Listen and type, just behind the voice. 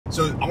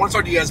So I want to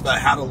talk to you guys about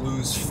how to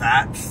lose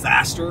fat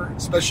faster,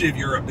 especially if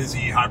you're a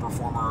busy high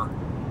performer,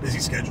 busy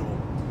schedule.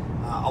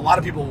 A lot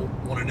of people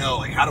want to know,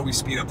 like, how do we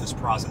speed up this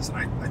process? And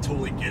I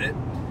totally get it.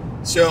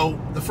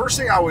 So the first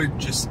thing I would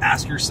just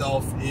ask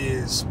yourself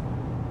is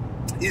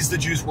the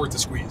juice worth the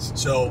squeeze?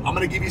 So I'm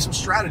going to give you some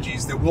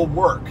strategies that will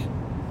work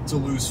to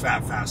lose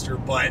fat faster.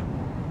 But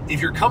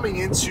if you're coming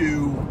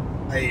into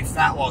a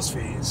fat loss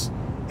phase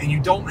and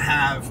you don't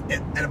have,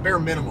 at a bare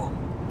minimum,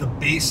 the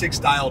basics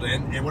dialed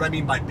in, and what I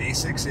mean by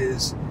basics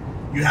is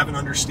you have an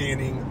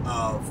understanding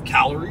of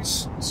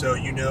calories, so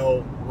you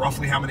know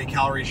roughly how many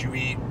calories you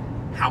eat,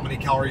 how many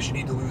calories you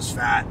need to lose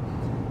fat.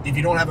 If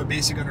you don't have a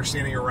basic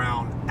understanding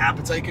around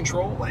appetite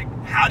control, like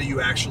how do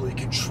you actually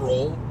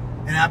control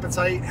an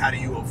appetite, how do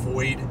you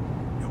avoid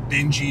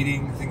binge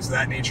eating, things of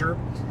that nature.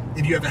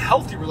 If you have a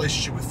healthy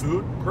relationship with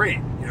food, great.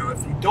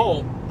 If you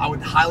don't, I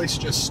would highly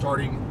suggest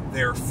starting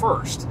there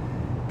first,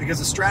 because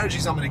the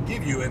strategies I'm going to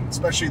give you, and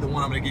especially the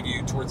one I'm going to give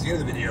you towards the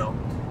end of the video,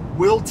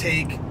 will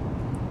take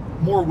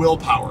more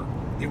willpower.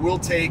 It will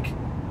take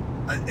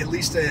at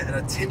least an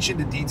attention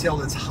to detail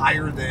that's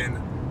higher than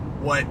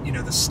what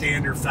the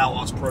standard fat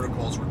loss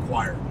protocols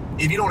require.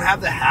 If you don't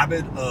have the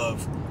habit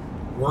of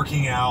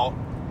working out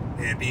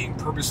and being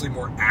purposely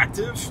more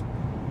active,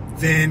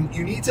 then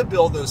you need to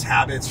build those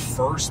habits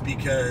first,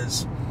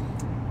 because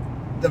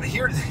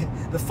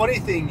the funny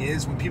thing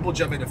is, when people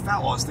jump into fat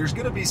loss, there's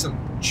going to be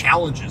some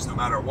challenges no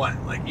matter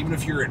what. Like, even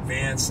if you're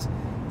advanced,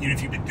 even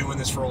if you've been doing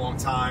this for a long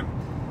time,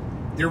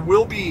 there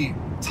will be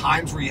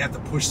times where you have to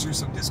push through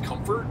some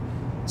discomfort.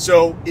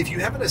 So if you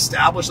haven't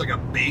established like a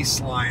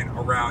baseline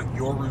around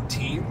your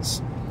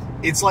routines,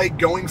 it's like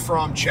going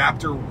from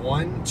chapter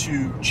 1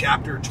 to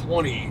chapter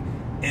 20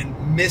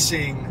 and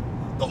missing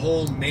the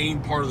whole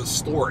main part of the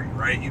story,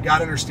 right? You got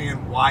to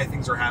understand why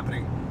things are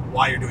happening,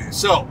 why you're doing this.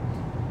 So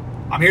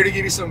I'm here to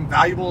give you some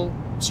valuable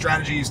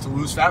strategies to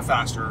lose fat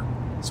faster,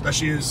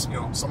 especially as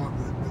some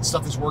of the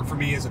stuff that's worked for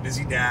me as a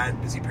busy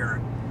dad, busy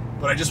parent.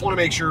 But I just want to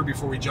make sure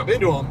before we jump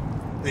into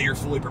them that you're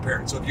fully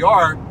prepared. So if you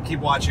are, keep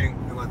watching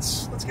and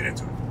let's get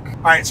into it.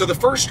 All right, so the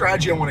first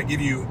strategy I want to give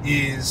you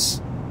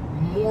is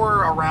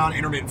more around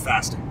intermittent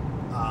fasting.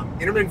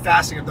 Intermittent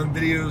fasting, I've done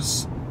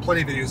videos,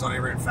 plenty of videos on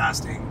intermittent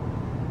fasting.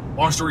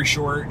 Long story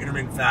short,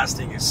 intermittent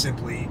fasting is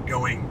simply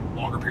going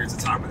longer periods of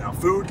time without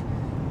food.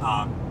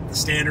 The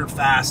standard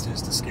fast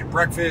is to skip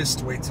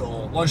breakfast, wait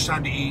till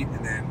lunchtime to eat,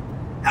 and then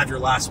have your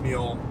last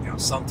meal,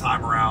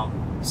 sometime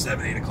around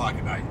 7, 8 o'clock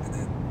at night, and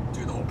then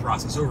do the whole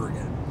process over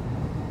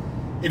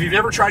again. If you've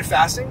never tried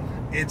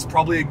fasting, it's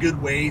probably a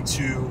good way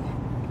to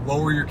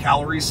lower your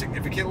calories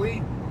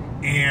significantly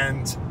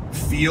and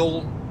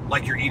feel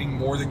like you're eating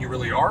more than you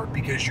really are,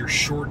 because you're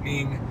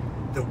shortening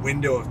the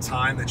window of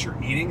time that you're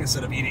eating.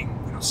 Instead of eating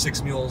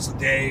 6 meals a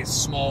day,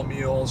 small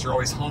meals, you're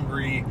always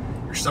hungry,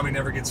 your stomach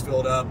never gets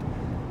filled up.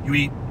 You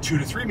eat 2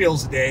 to 3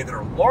 meals a day that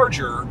are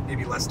larger,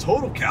 maybe less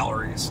total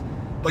calories,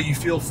 but you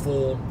feel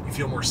full, you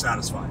feel more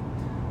satisfied.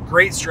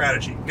 Great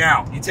strategy.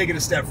 Now, you take it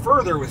a step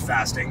further with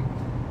fasting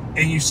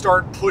and you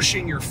start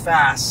pushing your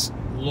fasts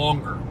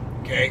longer,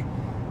 okay?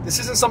 This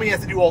isn't something you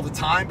have to do all the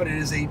time, but it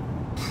is a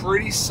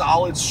pretty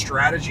solid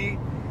strategy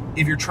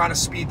if you're trying to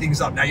speed things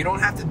up. Now, you don't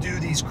have to do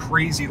these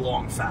crazy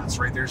long fasts,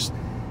 right? There's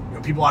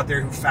people out there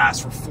who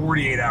fast for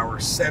 48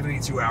 hours,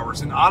 72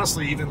 hours, and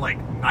honestly, even like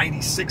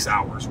 96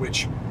 hours,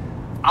 which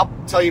I'll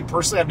tell you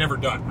personally, I've never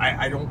done.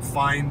 I don't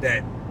find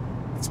that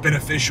it's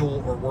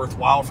beneficial or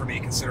worthwhile for me,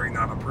 considering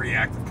that I'm a pretty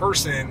active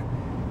person,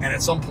 and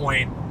at some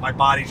point, my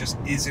body just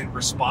isn't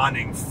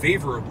responding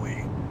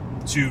favorably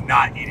to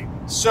not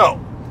eating.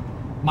 So,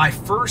 my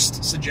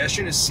first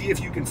suggestion is see if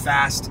you can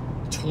fast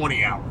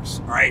 20 hours,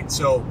 all right?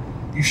 So,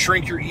 you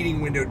shrink your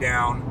eating window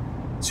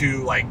down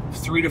to like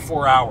 3 to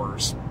 4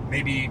 hours,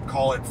 maybe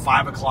call it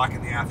 5 o'clock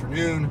in the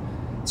afternoon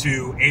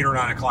to 8 or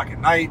 9 o'clock at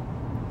night,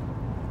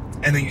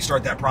 and then you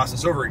start that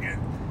process over again.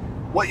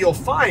 What you'll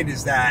find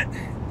is that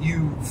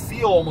you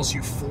feel almost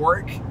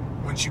euphoric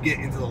once you get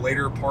into the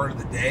later part of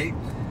the day.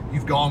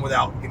 You've gone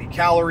without any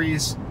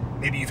calories,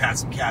 maybe you've had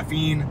some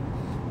caffeine,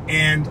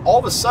 and all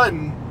of a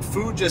sudden,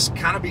 food just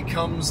kind of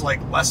becomes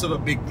like less of a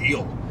big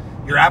deal.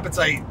 Your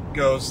appetite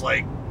goes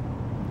like,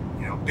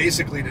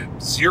 basically to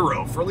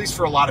zero, for at least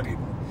for a lot of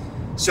people.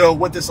 So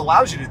what this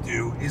allows you to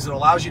do is it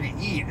allows you to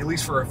eat, at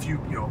least for a few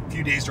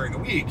days during the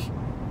week,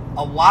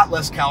 a lot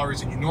less calories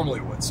than you normally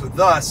would. So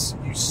thus,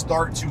 you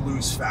start to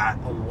lose fat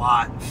a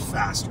lot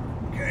faster,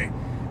 okay?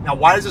 Now,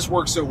 why does this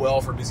work so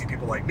well for busy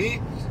people like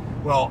me?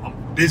 Well,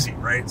 I'm busy,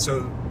 right?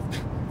 So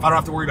if I don't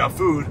have to worry about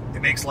food,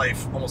 it makes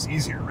life almost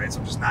easier, right? So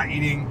I'm just not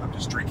eating, I'm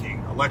just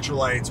drinking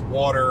electrolytes,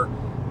 water,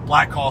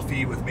 black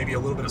coffee with maybe a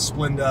little bit of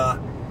Splenda,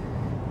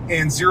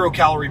 and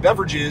 0-calorie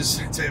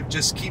beverages to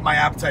just keep my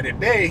appetite at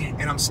bay,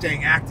 and I'm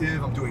staying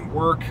active, I'm doing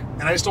work,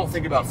 and I just don't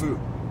think about food.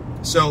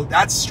 So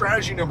that's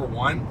strategy number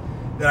one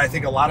that I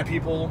think a lot of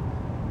people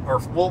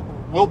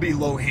will be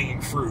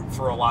low-hanging fruit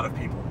for a lot of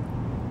people.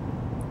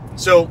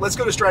 So let's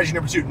go to strategy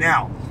number two.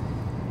 Now,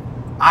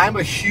 I'm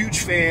a huge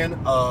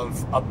fan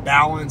of a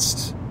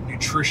balanced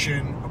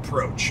nutrition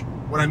approach.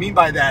 What I mean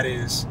by that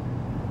is,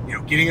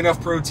 getting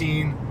enough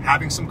protein,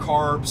 having some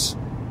carbs,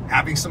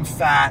 having some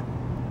fat.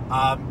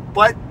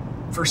 But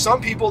for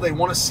some people, they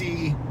want to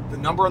see the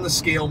number on the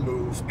scale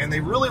move, and they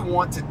really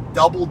want to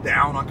double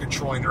down on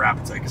controlling their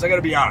appetite. Because I got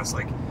to be honest,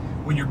 like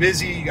when you're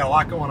busy, you got a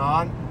lot going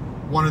on,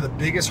 one of the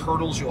biggest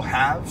hurdles you'll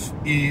have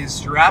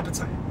is your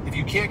appetite. If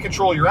you can't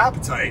control your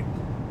appetite,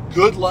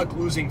 good luck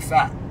losing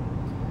fat.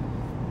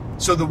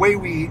 So the way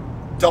we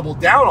double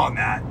down on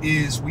that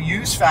is we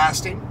use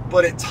fasting,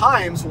 but at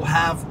times we'll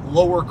have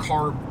lower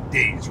carb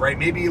days, right?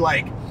 Maybe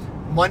like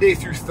Monday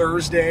through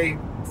Thursday,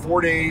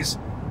 4 days,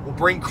 we'll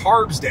bring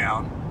carbs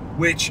down,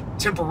 which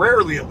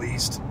temporarily at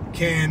least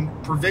can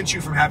prevent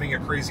you from having a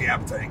crazy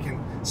appetite. It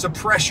can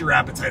suppress your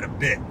appetite a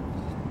bit,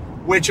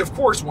 which of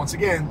course, once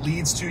again,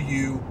 leads to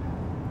you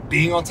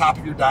being on top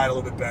of your diet a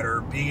little bit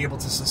better, being able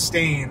to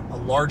sustain a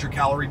larger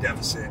calorie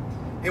deficit.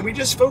 And we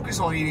just focus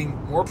on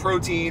eating more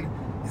protein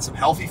and some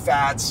healthy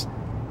fats.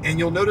 And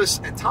you'll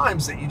notice at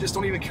times that you just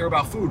don't even care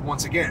about food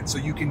once again. So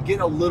you can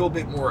get a little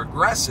bit more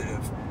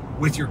aggressive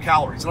with your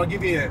calories. And I'll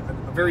give you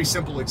a very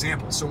simple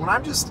example. So when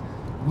I'm just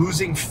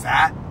losing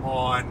fat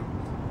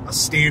on a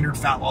standard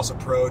fat loss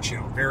approach,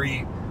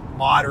 very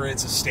moderate,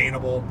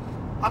 sustainable,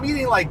 I'm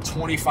eating like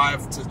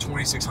 25 to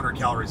 2,600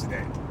 calories a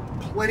day.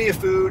 Plenty of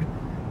food,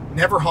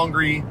 never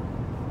hungry,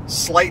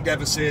 slight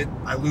deficit.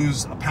 I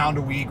lose a pound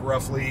a week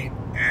roughly,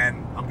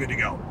 and I'm good to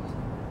go.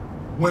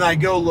 When I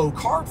go low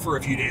carb for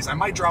a few days, I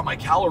might drop my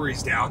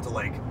calories down to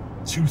like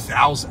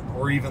 2,000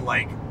 or even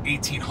like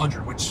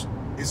 1,800, which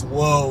is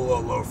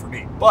low for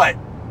me. But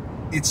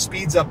it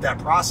speeds up that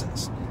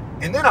process.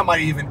 And then I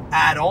might even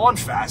add on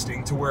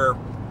fasting to where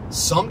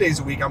some days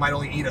a week I might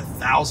only eat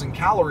 1,000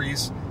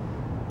 calories,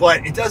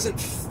 but it doesn't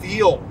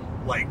feel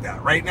like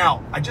that. Right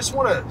now, I just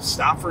want to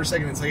stop for a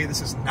second and tell you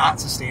this is not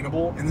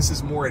sustainable, and this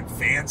is more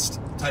advanced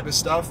type of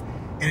stuff,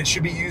 and it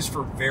should be used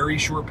for very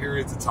short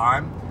periods of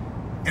time.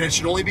 And it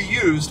should only be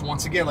used,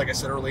 once again, like I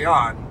said early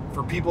on,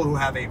 for people who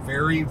have a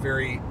very,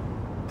 very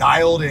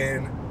dialed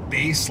in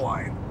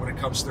baseline when it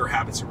comes to their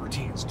habits and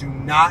routines. Do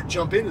not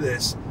jump into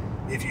this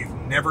if you've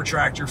never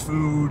tracked your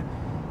food,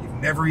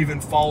 you've never even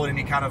followed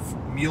any kind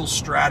of meal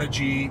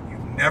strategy,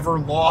 you've never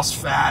lost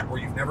fat, or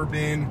you've never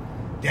been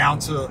down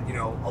to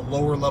a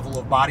lower level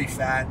of body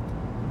fat.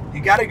 You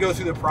got to go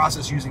through the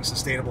process using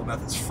sustainable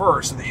methods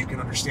first so that you can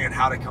understand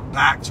how to come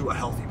back to a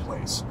healthy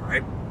place,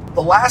 right?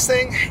 The last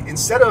thing,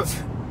 instead of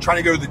trying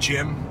to go to the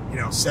gym,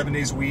 7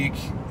 days a week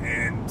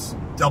and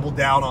double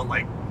down on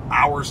like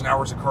hours and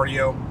hours of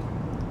cardio,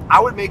 I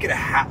would make it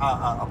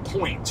a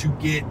point to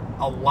get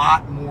a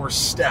lot more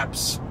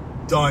steps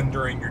done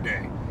during your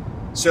day.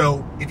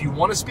 So if you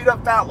want to speed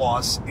up fat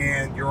loss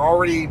and you're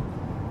already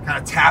kind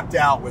of tapped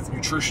out with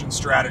nutrition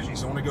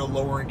strategies, you don't want to go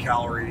lower in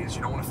calories,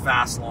 you don't want to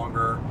fast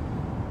longer,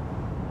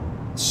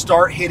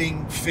 start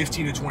hitting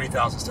 15 to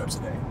 20,000 steps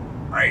a day,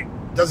 right?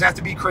 Doesn't have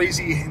to be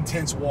crazy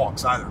intense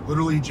walks either.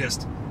 Literally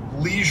just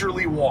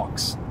leisurely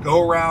walks.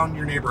 Go around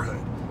your neighborhood.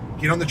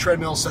 Get on the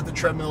treadmill, set the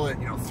treadmill at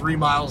 3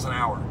 miles an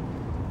hour.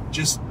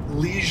 Just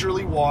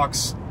leisurely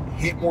walks,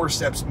 hit more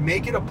steps.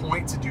 Make it a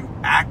point to do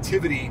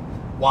activity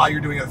while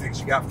you're doing other things.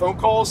 You got phone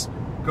calls,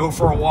 go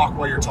for a walk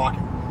while you're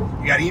talking.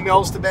 You got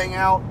emails to bang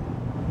out,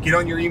 get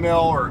on your email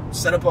or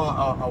set up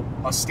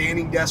a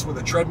standing desk with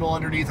a treadmill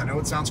underneath. I know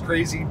it sounds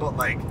crazy, but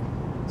like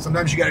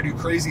sometimes you got to do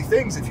crazy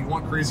things if you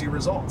want crazy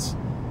results.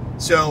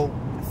 So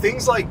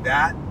things like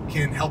that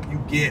can help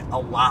you get a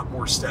lot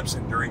more steps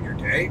in during your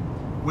day,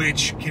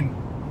 which can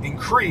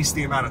increase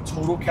the amount of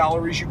total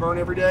calories you burn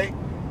every day,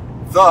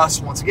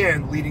 thus, once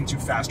again, leading to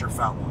faster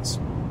fat loss.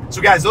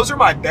 So guys, those are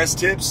my best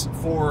tips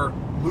for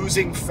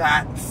losing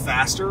fat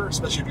faster,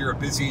 especially if you're a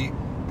busy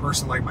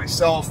person like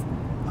myself.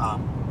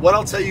 What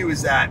I'll tell you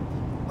is that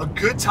a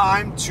good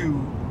time to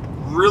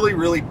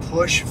really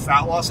push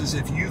fat loss is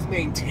if you've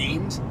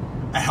maintained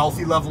a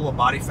healthy level of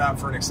body fat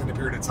for an extended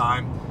period of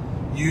time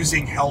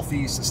using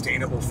healthy,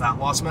 sustainable fat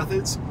loss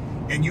methods,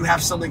 and you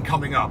have something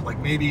coming up, like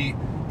maybe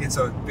it's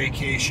a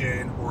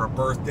vacation or a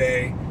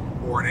birthday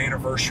or an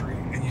anniversary,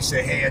 and you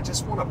say, hey, I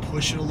just want to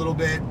push it a little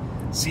bit,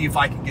 see if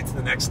I can get to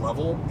the next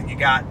level, and you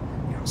got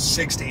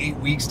 6 to 8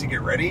 weeks to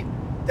get ready.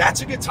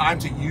 That's a good time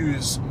to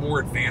use more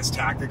advanced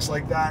tactics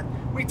like that.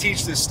 We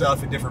teach this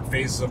stuff in different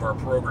phases of our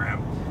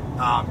program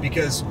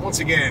because, once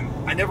again,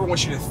 I never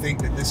want you to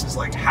think that this is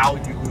like how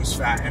you lose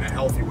fat in a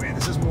healthy way.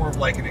 This is more of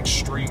like an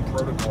extreme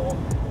protocol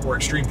or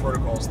extreme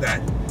protocols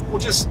that will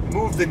just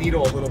move the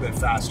needle a little bit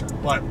faster.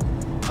 But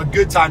a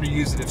good time to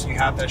use it if you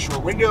have that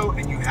short window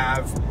and you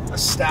have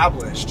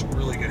established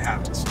really good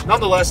habits.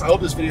 Nonetheless, I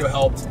hope this video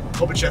helped.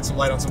 Hope it shed some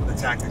light on some of the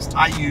tactics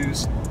I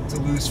use to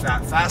lose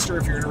fat faster.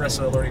 If you're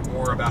interested in learning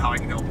more about how I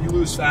can help you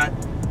lose fat,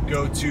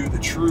 go to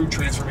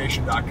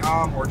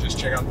thetruetransformation.com or just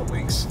check out the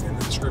links in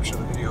the description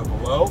of the video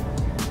below.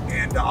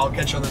 And I'll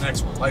catch you on the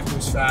next one. Life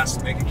moves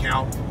fast, make it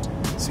count.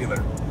 See you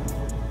later.